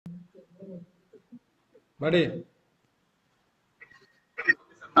Buddy.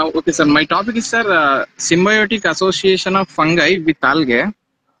 Okay, sir. My topic is, sir, symbiotic association of fungi with algae.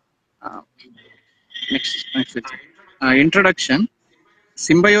 Next. Introduction.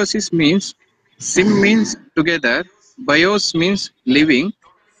 Symbiosis means, sym means together, bios means living.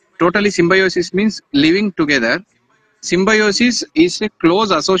 Totally, symbiosis means living together. Symbiosis is a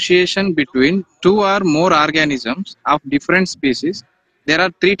close association between two or more organisms of different species. There are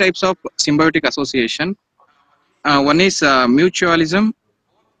three types of symbiotic association. One is mutualism.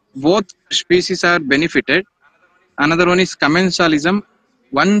 Both species are benefited. Another one is commensalism.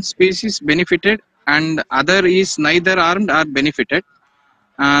 One species benefited and other is neither harmed or benefited.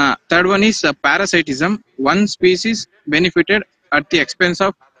 Third one is parasitism. One species benefited at the expense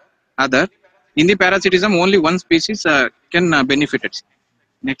of other. In the parasitism, only one species can benefit it.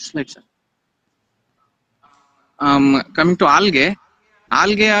 Next slide, sir. Coming to algae.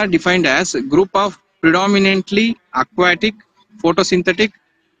 Algae are defined as a group of predominantly aquatic, photosynthetic,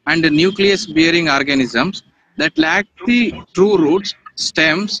 and nucleus-bearing organisms that lack the true roots,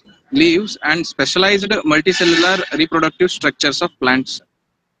 stems, leaves, and specialized multicellular reproductive structures of plants.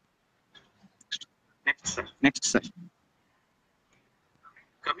 Next, sir.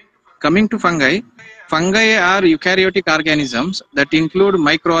 Coming to fungi. Fungi are eukaryotic organisms that include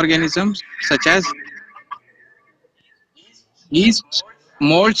microorganisms such as yeast,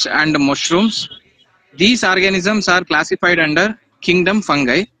 molds, and mushrooms. These organisms are classified under kingdom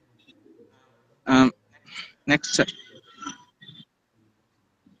fungi. Next, sir.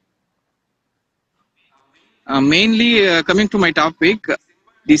 Mainly coming to my topic,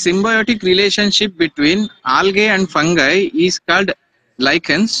 the symbiotic relationship between algae and fungi is called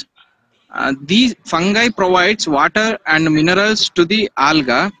lichens. These fungi provides water and minerals to the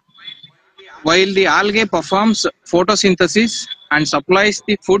alga, while the algae performs photosynthesis and supplies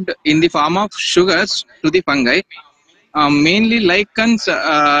the food in the form of sugars to the fungi. Mainly lichens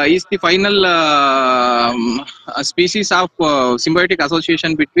is the final species of symbiotic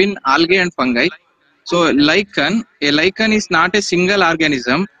association between algae and fungi. So a lichen is not a single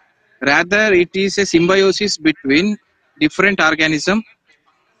organism, rather it is a symbiosis between different organisms.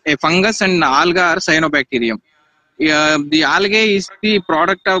 A fungus and alga are cyanobacterium. The algae is the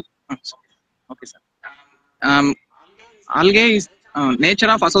product of okay, sir. Algae is nature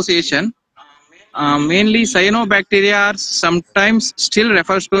of association. Mainly cyanobacteria are sometimes still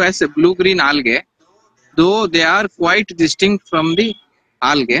referred to as blue-green algae, though they are quite distinct from the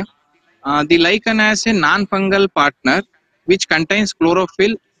algae. The lichen has a non-fungal partner which contains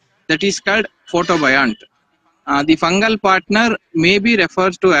chlorophyll that is called photobiont. The fungal partner may be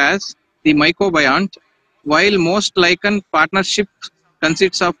referred to as the mycobiont, while most lichen partnerships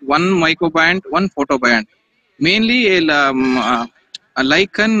consists of one mycobiont, one photobiont. Mainly a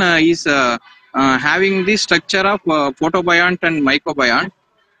lichen is having the structure of photobiont and mycobiont.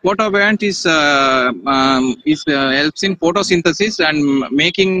 Photobiont is helps in photosynthesis and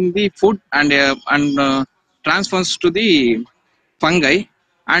making the food and transfers to the fungi.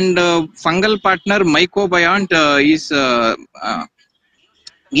 And fungal partner mycobiont is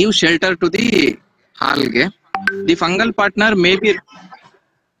give shelter to the algae. The fungal partner may be,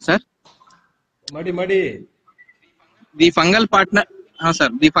 sir. Muddy. The fungal partner. Sir,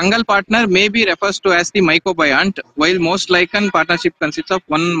 the fungal partner may be refers to as the mycobiont, while most lichen partnership consists of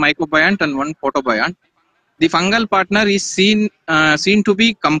one mycobiont and one photobiont. The fungal partner is seen to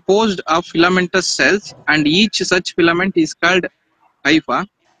be composed of filamentous cells, and each such filament is called hypha.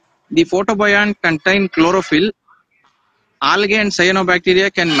 The photobiont contain chlorophyll. Algae and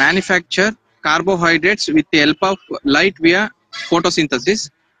cyanobacteria can manufacture carbohydrates with the help of light via photosynthesis.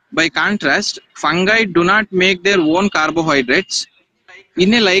 By contrast, fungi do not make their own carbohydrates.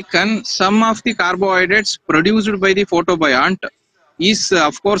 In a lichen, some of the carbohydrates produced by the photobiont is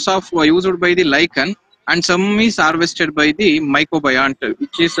of course used by the lichen, and some is harvested by the mycobiont,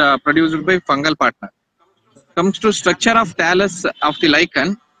 which is produced by fungal partner. Comes to structure of thallus of the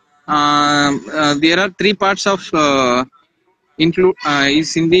lichen, there are three parts of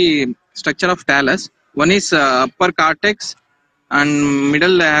is in the structure of thallus. One is upper cortex, and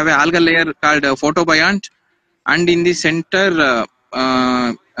middle have a algal layer called photobiont, and in the center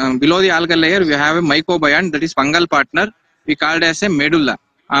below the algal layer we have a mycobiont, that is fungal partner, we called as a medulla.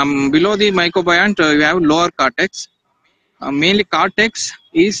 Below the mycobiont we have lower cortex. Mainly cortex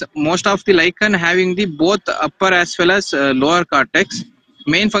is most of the lichen having the both upper as well as lower cortex.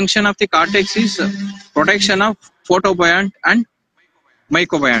 Main function of the cortex is protection of photobiont and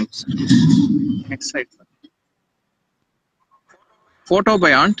mycobionts. Next slide.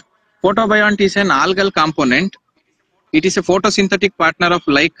 Photobiont is an algal component. It is a photosynthetic partner of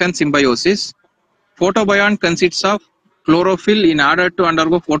lichen symbiosis. Photobiont consists of chlorophyll in order to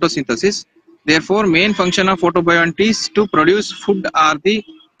undergo photosynthesis. Therefore, main function of photobiont is to produce food or the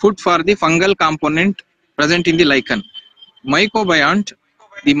food for the fungal component present in the lichen. Mycobiont.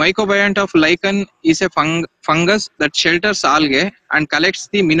 The mycobiont of lichen is a fungus that shelters algae and collects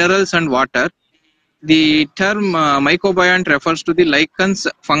the minerals and water. The term mycobiont refers to the lichen's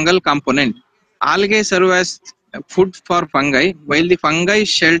fungal component. Algae serve as food for fungi, while the fungi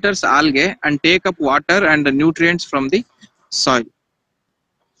shelters algae and take up water and the nutrients from the soil.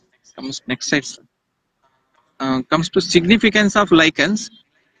 Next slide. Comes to significance of lichens.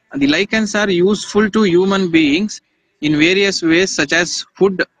 The lichens are useful to human beings in various ways, such as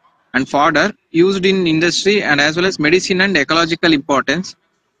food and fodder used in industry and as well as medicine and ecological importance.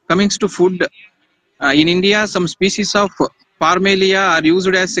 Coming to food, in India, some species of Parmelia are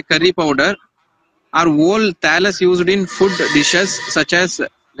used as a curry powder, or whole thallus used in food dishes such as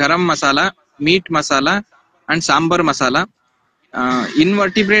garam masala, meat masala, and sambar masala.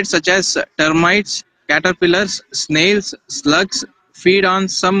 Invertebrates such as termites, caterpillars, snails, slugs feed on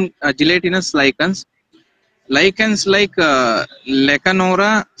some gelatinous lichens. Lichens like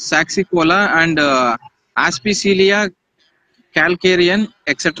Lecanora, Saxicola, and Aspicelia calcarean,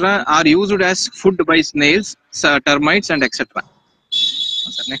 etc., are used as food by snails, termites, and etc.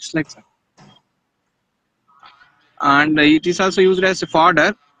 Next slide, sir. And it is also used as a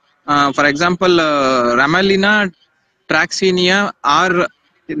fodder. For example, Ramalina traxinia or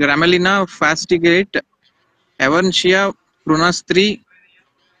Ramalina fastigate, Evantia prunastri,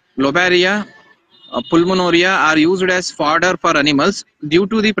 Lobaria, pulmonaria are used as fodder for animals due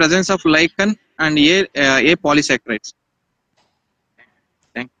to the presence of lichen and A polysaccharides.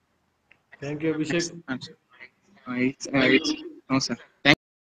 Thank Thank you, next Abhishek. answer. It's no, sir. Thank